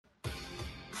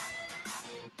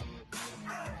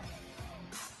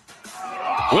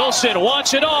Wilson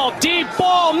wants it all. Deep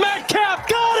ball. Metcalf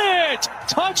got it.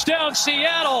 Touchdown,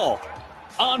 Seattle.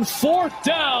 On fourth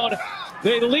down,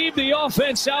 they leave the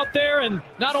offense out there and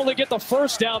not only get the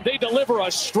first down, they deliver a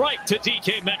strike to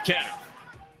DK Metcalf.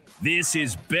 This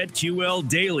is BetQL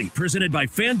Daily, presented by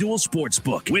FanDuel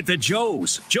Sportsbook with the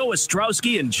Joes, Joe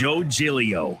Ostrowski and Joe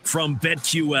Giglio from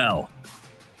BetQL.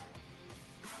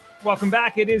 Welcome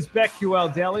back. It is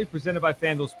BetQL Daily, presented by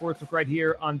FanDuel Sportsbook right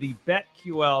here on the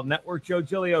BetQL Network. Joe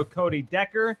Giglio, Cody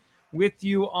Decker with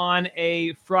you on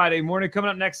a Friday morning.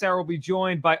 Coming up next hour, we'll be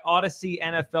joined by Odyssey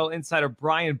NFL insider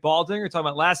Brian Baldinger. We're talking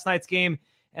about last night's game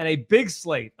and a big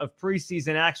slate of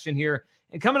preseason action here.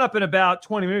 And coming up in about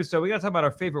 20 minutes, so we got to talk about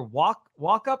our favorite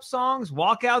walk-up songs,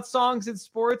 walkout songs in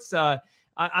sports.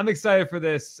 I'm excited for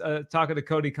this, talking to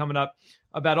Cody coming up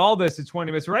about all this in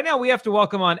 20 minutes. Right now, we have to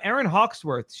welcome on Erin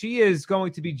Hawksworth. She is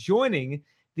going to be joining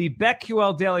the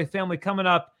BetQL Daily family coming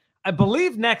up, I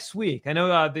believe, next week. I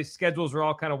know the schedules are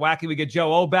all kind of wacky. We get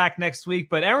Joe O back next week,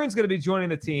 but Erin's going to be joining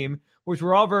the team, which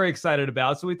we're all very excited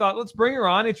about. So we thought, let's bring her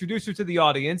on, introduce her to the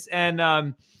audience,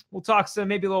 and we'll talk some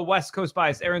maybe a little West Coast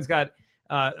bias. Erin's got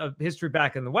a history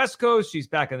back in the West Coast. She's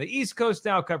back on the East Coast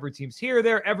now, covering teams here,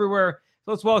 there, everywhere.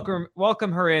 So let's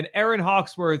welcome her in. Erin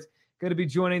Hawksworth going to be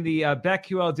joining the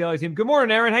BetQL Daily team. Good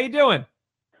morning, Erin. How you doing?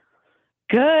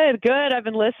 Good. I've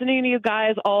been listening to you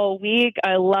guys all week.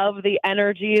 I love the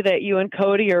energy that you and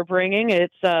Cody are bringing.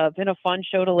 It's been a fun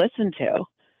show to listen to.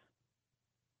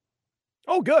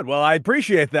 Oh, good. Well, I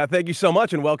appreciate that. Thank you so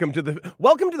much, and welcome to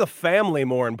the family.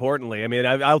 More importantly, I mean,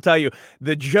 I'll tell you,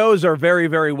 the Joes are very,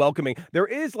 very welcoming. There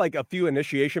is like a few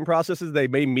initiation processes they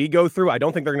made me go through. I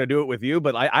don't think they're going to do it with you,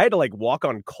 but I had to like walk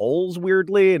on coals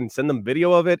weirdly and send them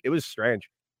video of it. It was strange.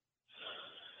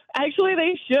 Actually,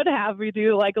 they should have me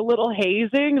do like a little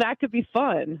hazing. That could be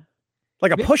fun.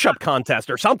 Like a push-up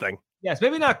contest or something. Yes,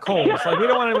 maybe not coals. Like, we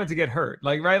don't want anyone to get hurt.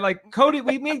 Like, right? Like Cody,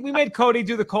 we made Cody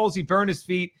do the coals. He burned his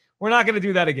feet. We're not going to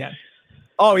do that again.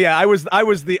 Oh yeah, I was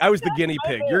the guinea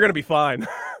pig. You're going to be fine.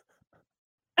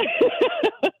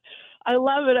 I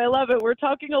love it. We're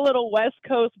talking a little West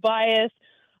Coast bias.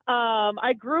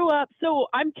 I grew up, so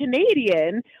I'm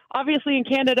Canadian. Obviously in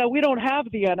Canada, we don't have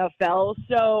the NFL.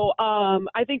 So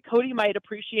I think Cody might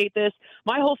appreciate this.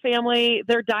 My whole family,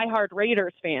 they're diehard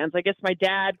Raiders fans. I guess my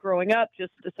dad growing up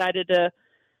just decided to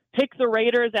pick the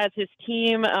Raiders as his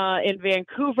team in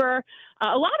Vancouver.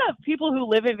 A lot of people who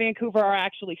live in Vancouver are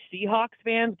actually Seahawks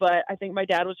fans, but I think my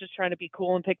dad was just trying to be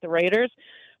cool and pick the Raiders.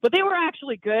 But they were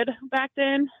actually good back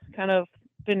then. Kind of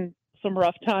been some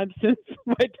rough times since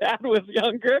my dad was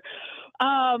younger.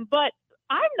 But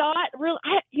I'm not really,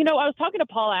 I was talking to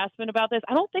Paul Aspen about this.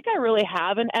 I don't think I really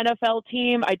have an NFL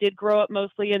team. I did grow up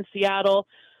mostly in Seattle.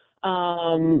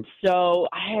 So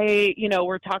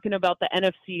we're talking about the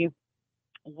NFC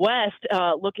West,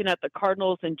 looking at the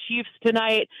Cardinals and Chiefs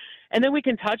tonight. And then we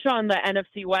can touch on the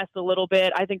NFC West a little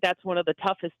bit. I think that's one of the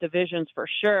toughest divisions for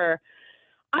sure.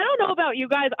 I don't know about you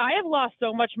guys. I have lost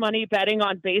so much money betting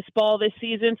on baseball this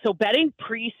season. So betting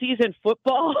preseason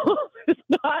football is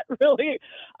not really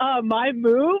my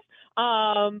move.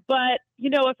 But,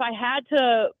 if I had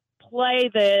to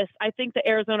play this, I think the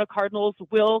Arizona Cardinals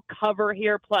will cover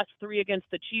here, +3 against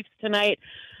the Chiefs tonight.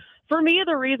 For me,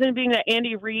 the reason being that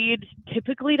Andy Reid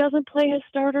typically doesn't play his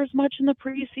starters much in the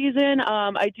preseason.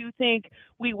 I do think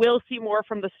we will see more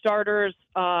from the starters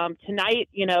tonight,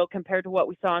 compared to what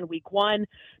we saw in week one.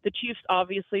 The Chiefs,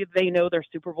 obviously, they know they're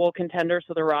Super Bowl contenders,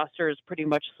 so their roster is pretty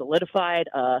much solidified.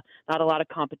 Not a lot of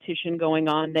competition going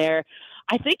on there.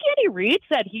 I think Andy Reid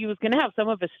said he was going to have some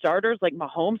of his starters, like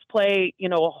Mahomes, play,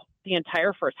 the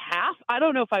entire first half. I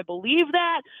don't know if I believe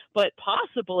that, but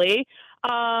possibly.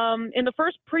 In the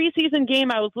first preseason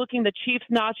game, I was looking, the Chiefs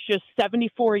notched just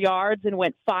 74 yards and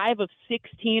went 5 of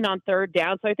 16 on third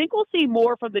down. So I think we'll see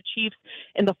more from the Chiefs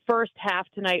in the first half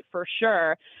tonight for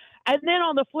sure. And then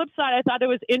on the flip side, I thought it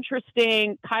was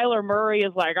interesting. Kyler Murray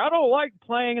is like, I don't like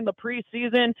playing in the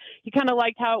preseason. He kind of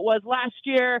liked how it was last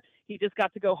year. He just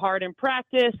got to go hard in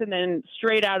practice and then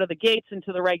straight out of the gates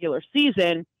into the regular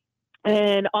season.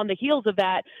 And on the heels of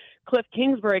that, Cliff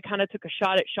Kingsbury kind of took a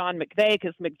shot at Sean McVay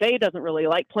because McVay doesn't really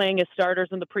like playing his starters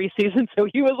in the preseason. So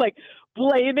he was like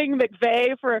blaming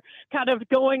McVay for kind of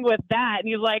going with that. And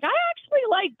he was like, I actually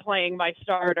like playing my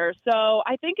starters. So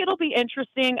I think it'll be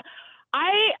interesting.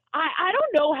 I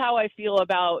don't know how I feel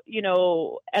about,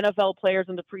 NFL players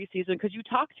in the preseason, because you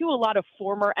talk to a lot of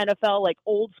former NFL, like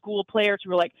old school players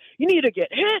who are like, you need to get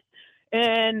hit.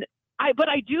 But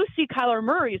I do see Kyler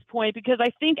Murray's point, because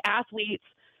I think athletes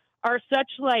are such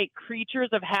like creatures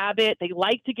of habit. They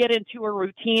like to get into a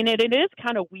routine, and it is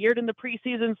kind of weird in the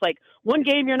preseasons. Like one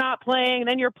game you're not playing,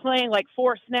 then you're playing like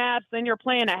 4 snaps, then you're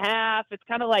playing a half. It's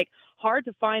kind of like hard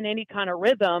to find any kind of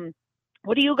rhythm.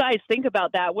 What do you guys think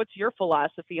about that? What's your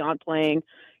philosophy on playing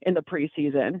in the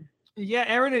preseason? Yeah,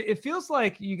 Aaron, it feels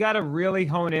like you got to really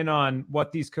hone in on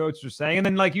what these coaches are saying. And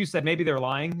then, like you said, maybe they're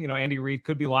lying. You know, Andy Reid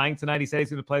could be lying tonight. He said he's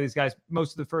going to play these guys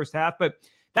most of the first half, but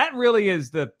that really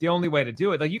is the only way to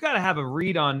do it. Like you got to have a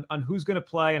read on who's going to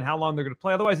play and how long they're going to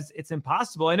play. Otherwise, it's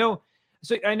impossible. I know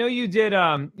you did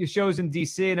your shows in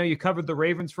DC. I know you covered the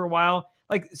Ravens for a while.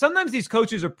 Like sometimes these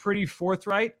coaches are pretty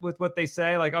forthright with what they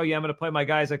say. Like, oh yeah, I'm going to play my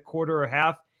guys a quarter or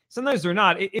half. Sometimes they're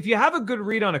not. If you have a good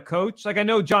read on a coach, like I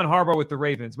know John Harbaugh with the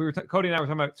Ravens, Cody and I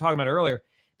were talking about earlier.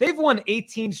 They've won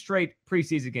 18 straight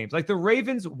preseason games. Like the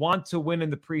Ravens want to win in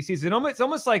the preseason. It's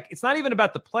almost like it's not even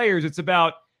about the players. It's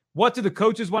about what do the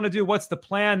coaches want to do? What's the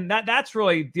plan? That's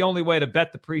really the only way to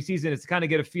bet the preseason is to kind of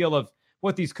get a feel of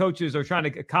what these coaches are trying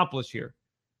to accomplish here.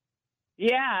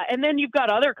 Yeah, and then you've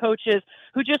got other coaches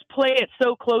who just play it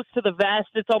so close to the vest.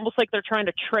 It's almost like they're trying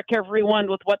to trick everyone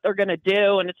with what they're going to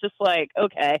do, and it's just like,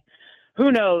 okay,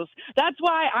 who knows? That's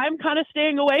why I'm kind of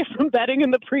staying away from betting in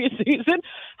the preseason.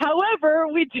 However,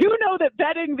 we do know that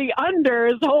betting the under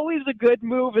is always a good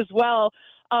move as well.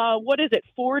 What is it,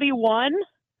 41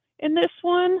 in this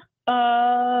one?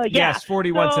 Yeah. Yes,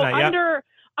 41 so tonight, yeah.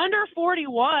 Under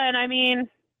 41, I mean,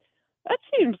 that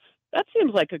seems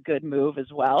like a good move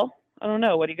as well. I don't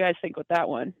know. What do you guys think with that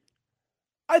one?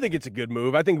 I think it's a good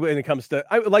move. I think when it comes to,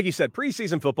 like you said,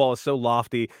 preseason football is so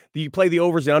lofty. You play the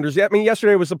overs and unders. I mean,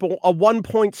 yesterday was a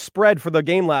 1-point spread for the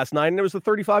game last night, and it was a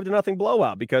 35-0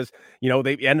 blowout because,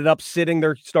 they ended up sitting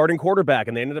their starting quarterback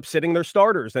and they ended up sitting their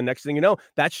starters. And next thing you know,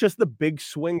 that's just the big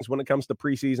swings when it comes to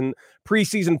preseason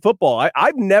football.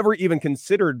 I've never even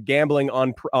considered gambling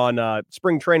on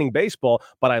spring training baseball,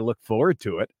 but I look forward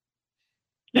to it.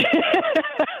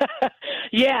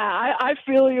 Yeah, I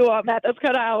feel you on that. That's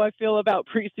kind of how I feel about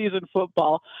preseason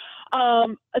football.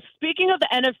 Speaking of the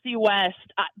NFC West,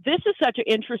 this is such an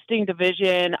interesting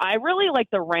division. I really like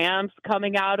the Rams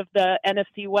coming out of the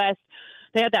NFC West.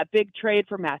 They had that big trade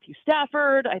for Matthew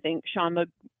Stafford. I think Sean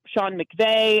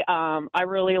McVay. I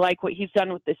really like what he's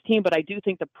done with this team, but I do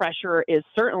think the pressure is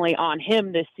certainly on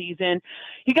him this season.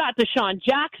 He got Deshaun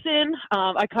Jackson.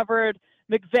 I covered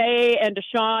McVay and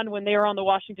Deshaun when they were on the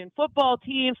Washington football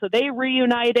team, so they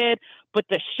reunited. But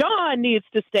Deshaun needs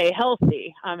to stay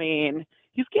healthy. I mean,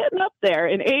 he's getting up there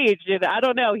in age, and I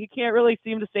don't know. He can't really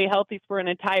seem to stay healthy for an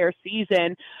entire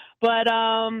season. But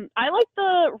I like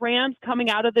the Rams coming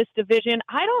out of this division.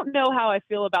 I don't know how I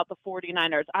feel about the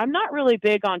 49ers. I'm not really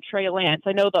big on Trey Lance.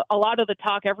 I know a lot of the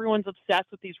talk, everyone's obsessed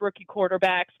with these rookie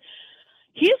quarterbacks.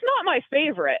 He's not my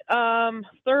favorite.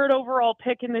 3rd overall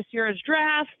pick in this year's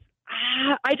draft.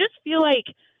 I just feel like,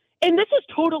 and this is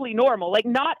totally normal, like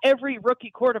not every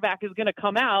rookie quarterback is going to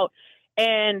come out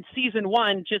and season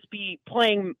 1 just be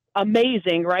playing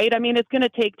amazing, right? I mean, it's going to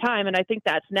take time, and I think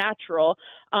that's natural.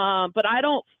 But I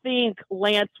don't think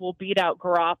Lance will beat out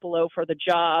Garoppolo for the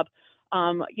job.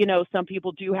 Some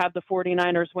people do have the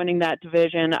 49ers winning that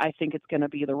division. I think it's going to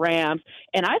be the Rams.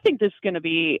 And I think this is going to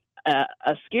be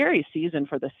a scary season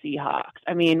for the Seahawks.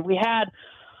 I mean, we had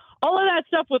all of that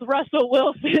stuff with Russell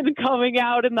Wilson coming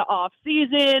out in the off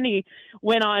season. He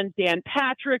went on Dan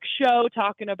Patrick's show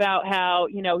talking about how,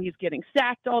 he's getting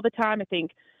sacked all the time. I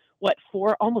think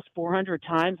almost 400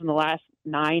 times in the last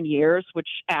 9 years, which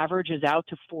averages out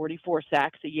to 44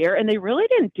 sacks a year. And they really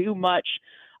didn't do much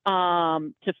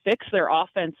to fix their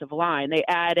offensive line. They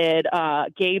added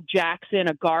Gabe Jackson,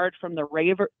 a guard from the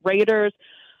Raiders.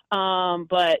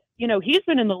 But he's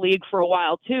been in the league for a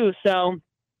while too. So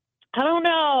I don't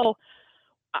know.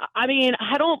 I mean,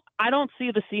 I don't see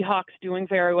the Seahawks doing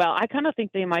very well. I kind of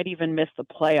think they might even miss the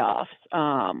playoffs.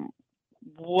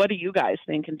 What do you guys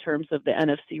think in terms of the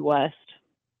NFC West?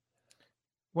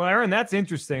 Well, Aaron, that's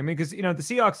interesting. I mean, because, the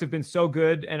Seahawks have been so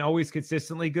good and always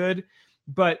consistently good.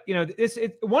 But,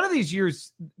 one of these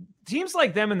years, teams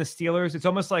like them and the Steelers, it's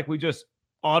almost like we just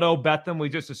auto bet them. We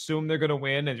just assume they're going to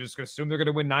win and just assume they're going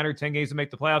to win 9 or 10 games to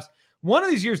make the playoffs. One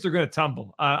of these years, they're going to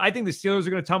tumble. I think the Steelers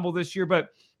are going to tumble this year. But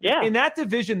in that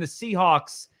division, the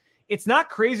Seahawks, it's not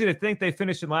crazy to think they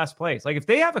finish in last place. Like if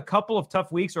they have a couple of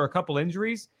tough weeks or a couple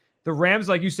injuries, the Rams,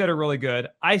 like you said, are really good.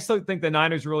 I still think the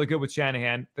Niners are really good with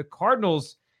Shanahan. The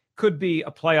Cardinals could be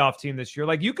a playoff team this year.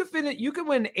 Like you could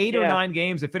win 8 or 9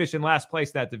 games and finish in last place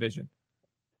in that division.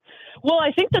 Well,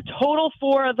 I think the total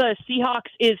for the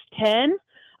Seahawks is 10.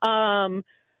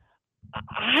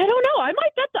 I don't know. I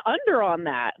might bet the under on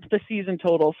that, the season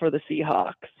total for the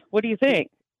Seahawks. What do you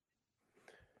think?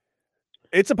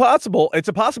 It's a possible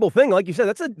thing. Like you said,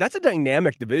 that's a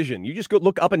dynamic division. You just go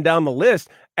look up and down the list.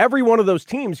 Every one of those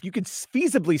teams you could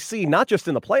feasibly see, not just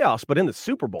in the playoffs, but in the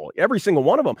Super Bowl. Every single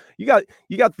one of them. You got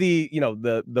the,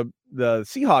 the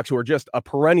Seahawks, who are just a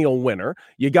perennial winner.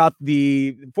 You got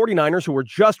the 49ers, who were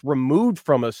just removed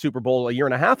from a Super Bowl a year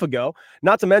and a half ago.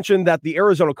 Not to mention that the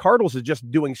Arizona Cardinals is just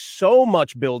doing so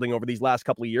much building over these last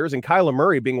couple of years, and Kyler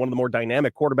Murray being one of the more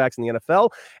dynamic quarterbacks in the NFL.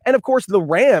 And of course, the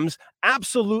Rams,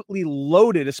 absolutely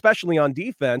loaded, especially on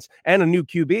defense, and a new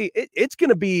QB.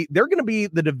 They're going to be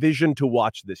the division to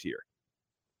watch this year.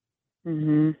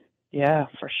 Mm-hmm. Yeah,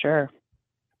 for sure.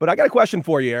 But I got a question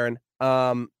for you, Aaron.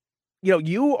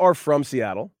 You are from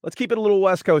Seattle. Let's keep it a little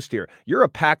West Coast here. You're a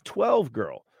Pac-12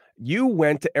 girl. You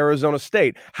went to Arizona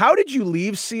State. How did you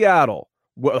leave Seattle,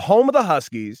 home of the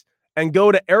Huskies, and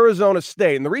go to Arizona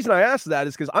State? And the reason I asked that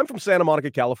is because I'm from Santa Monica,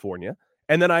 California,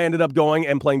 and then I ended up going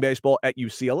and playing baseball at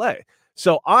UCLA.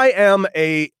 So I am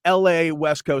a LA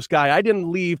West Coast guy. I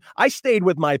didn't leave. I stayed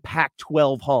with my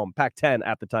Pac-12 home, Pac-10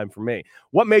 at the time for me.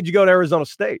 What made you go to Arizona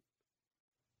State?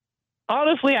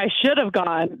 Honestly, I should have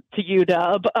gone to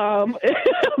UW.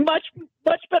 Much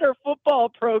better football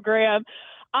program.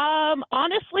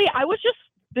 Honestly,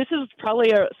 this is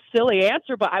probably a silly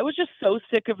answer, but I was just so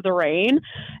sick of the rain.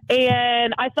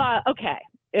 And I thought, okay,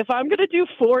 if I'm going to do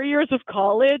 4 years of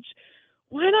college,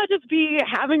 why not just be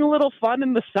having a little fun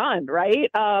in the sun, right?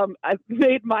 I've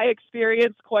made my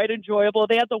experience quite enjoyable.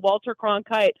 They had the Walter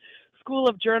Cronkite School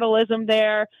of Journalism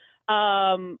there.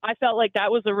 I felt like that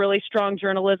was a really strong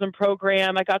journalism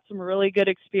program. I got some really good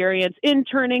experience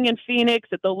interning in Phoenix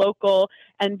at the local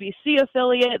NBC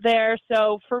affiliate there.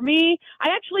 So for me, I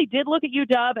actually did look at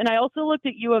UW, and I also looked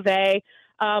at U of A,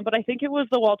 but I think it was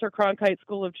the Walter Cronkite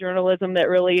School of Journalism that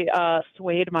really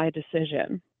swayed my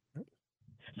decision.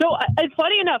 So, and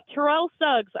funny enough, Terrell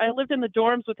Suggs, I lived in the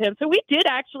dorms with him. So we did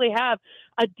actually have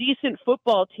a decent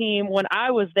football team when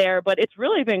I was there, but it's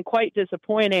really been quite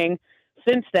disappointing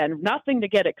since then. Nothing to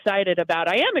get excited about.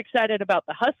 I am excited about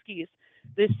the Huskies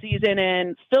this season,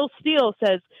 and Phil Steele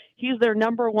says he's their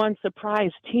number one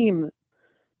surprise team.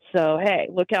 So, hey,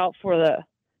 look out for the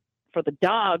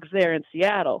Dogs there in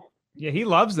Seattle. Yeah, he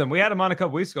loves them. We had him on a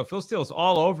couple weeks ago. Phil Steele's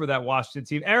all over that Washington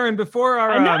team. Aaron, before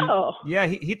our I know.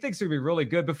 He thinks it'll be really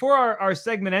good. Before our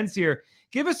segment ends here,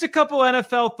 give us a couple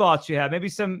NFL thoughts you have. Maybe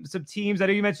some teams. I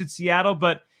know you mentioned Seattle,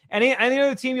 but any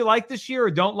other team you like this year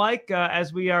or don't like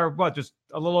as we are just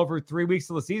a little over 3 weeks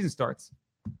till the season starts?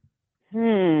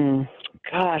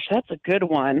 Gosh, that's a good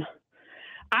one.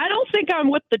 I don't think I'm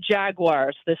with the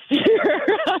Jaguars this year.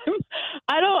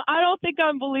 I don't think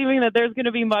I'm believing that there's going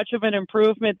to be much of an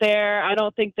improvement there. I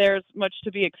don't think there's much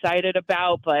to be excited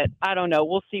about, but I don't know.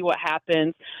 We'll see what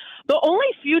happens. The only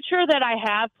future that I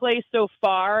have placed so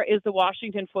far is the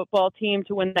Washington football team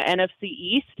to win the NFC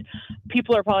East.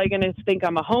 People are probably going to think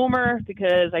I'm a homer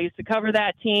because I used to cover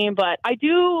that team, but I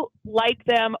do like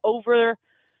them over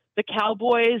the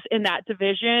Cowboys in that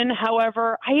division.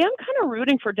 However, I am kind of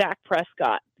rooting for Dak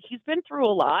Prescott. He's been through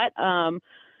a lot.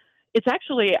 It's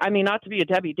actually, not to be a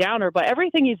Debbie Downer, but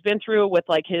everything he's been through with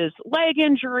like his leg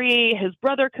injury, his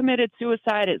brother committed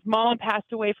suicide, his mom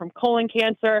passed away from colon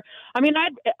cancer.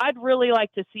 I'd really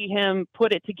like to see him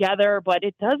put it together, but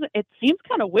it seems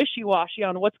kind of wishy-washy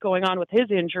on what's going on with his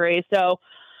injury. So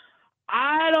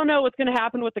I don't know what's going to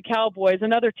happen with the Cowboys,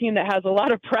 another team that has a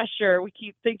lot of pressure. We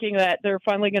keep thinking that they're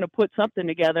finally going to put something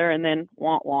together, and then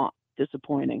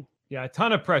disappointing. Yeah, a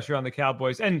ton of pressure on the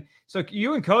Cowboys. And so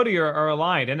you and Cody are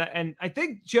aligned. And I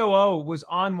think Joe O was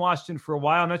on Washington for a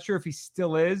while. I'm not sure if he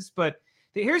still is, but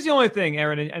here's the only thing,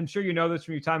 Aaron, and I'm sure you know this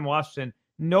from your time in Washington.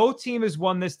 No team has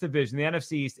won this division, the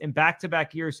NFC East, in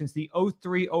back-to-back years since the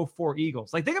 03-04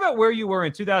 Eagles. Like, think about where you were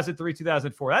in 2003,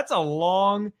 2004. That's a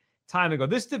long time ago.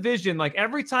 This division, like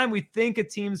every time we think a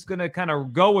team's going to kind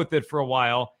of go with it for a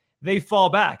while, they fall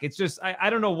back. It's just,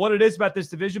 I don't know what it is about this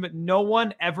division, but no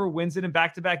one ever wins it in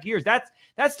back-to-back years.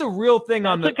 That's the real thing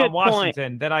on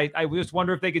Washington that I just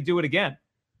wonder if they could do it again.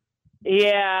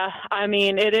 Yeah,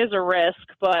 it is a risk,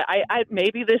 but I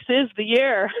maybe this is the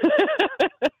year.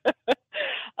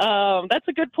 That's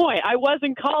a good point. I was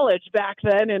in college back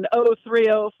then in 03,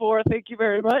 04. Thank you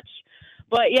very much.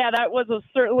 But yeah, that was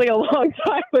certainly a long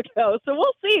time ago. So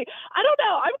we'll see. I don't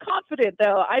know. I'm confident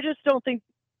though. I just don't think.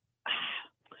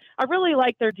 I really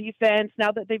like their defense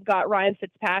now that they've got Ryan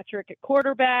Fitzpatrick at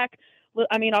quarterback.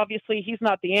 Obviously he's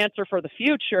not the answer for the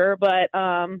future, but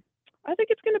I think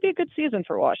it's going to be a good season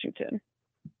for Washington.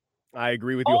 I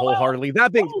agree with you wholeheartedly.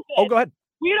 That being, go ahead.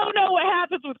 We don't know what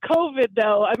happens with COVID,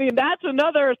 though. I mean, that's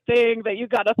another thing that you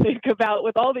got to think about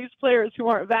with all these players who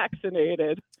aren't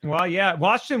vaccinated. Well, yeah,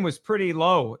 Washington was pretty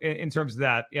low in terms of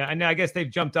that. Yeah, and I guess they've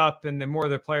jumped up and then more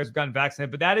of their players have gotten vaccinated.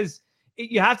 But that is,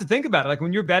 you have to think about it. Like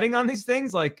when you're betting on these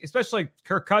things, like especially like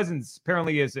Kirk Cousins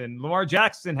apparently isn't, Lamar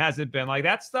Jackson hasn't been, like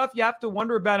that stuff you have to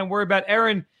wonder about and worry about.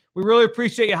 Aaron, we really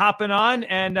appreciate you hopping on,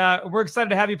 and we're excited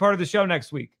to have you part of the show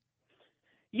next week.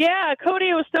 Yeah, Cody,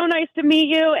 it was so nice to meet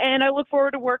you, and I look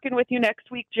forward to working with you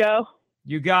next week, Joe.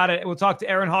 You got it. We'll talk to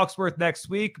Aaron Hawksworth next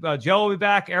week. Joe will be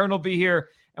back. Aaron will be here,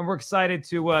 and we're excited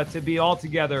to be all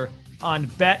together on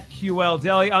BetQL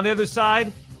Daily. On the other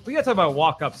side, we got to talk about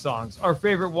walk-up songs, our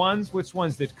favorite ones. Which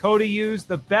ones did Cody use?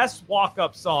 The best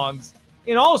walk-up songs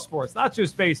in all sports, not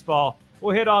just baseball.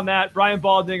 We'll hit on that. Brian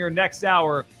Baldinger next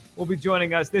hour will be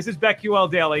joining us. This is BetQL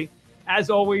Daily, as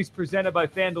always, presented by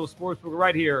FanDuel Sportsbook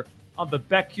right here on the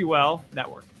BetQL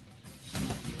Network.